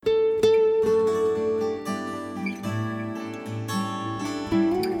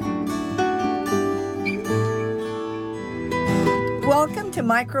Welcome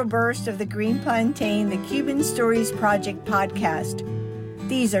to Microburst of the Green Plantain, the Cuban Stories Project podcast.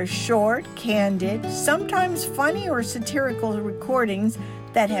 These are short, candid, sometimes funny or satirical recordings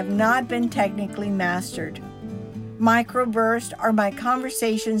that have not been technically mastered. Microburst are my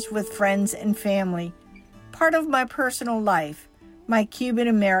conversations with friends and family, part of my personal life, my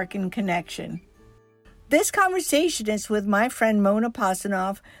Cuban-American connection. This conversation is with my friend Mona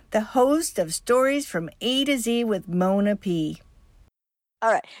Pasanov, the host of Stories from A to Z with Mona P.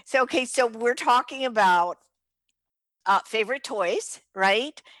 All right. So we're talking about favorite toys,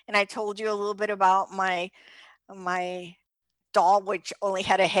 right? And I told you a little bit about my doll, which only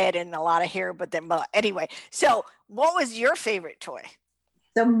had a head and a lot of hair, but anyway. So what was your favorite toy?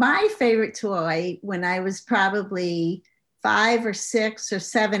 So my favorite toy when I was probably 5 or 6 or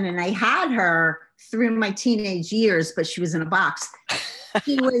 7, and I had her through my teenage years, but she was in a box.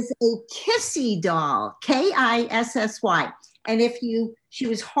 She was a Kissy doll, Kissy. And she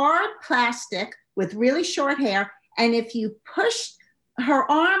was hard plastic with really short hair. And if you pushed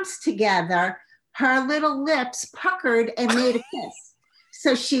her arms together, her little lips puckered and made a kiss.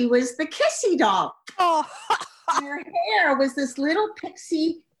 So she was the Kissy doll. Oh. Her hair was this little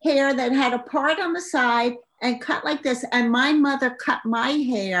pixie hair that had a part on the side and cut like this. And my mother cut my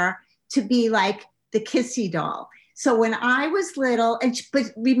hair to be like the Kissy doll. So when I was little,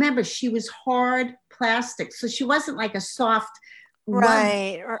 but remember, she was hard plastic. So she wasn't like a soft,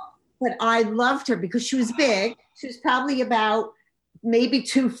 right. But I loved her because she was big. She was probably about maybe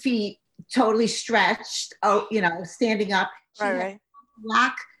 2 feet, totally stretched, standing up. She had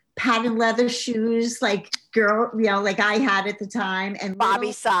black patent leather shoes, like I had at the time. And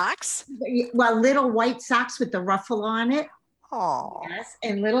Bobby socks. Well, little white socks with the ruffle on it. Oh. Yes,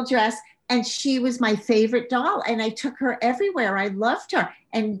 and little dress. And she was my favorite doll. And I took her everywhere. I loved her.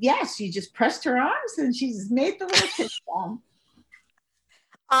 And yes, you just pressed her arms and she just made the little kiss down.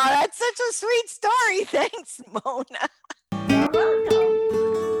 Oh, that's such a sweet story. Thanks, Mona. You're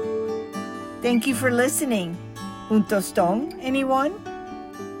welcome. Thank you for listening. Un tostón, anyone?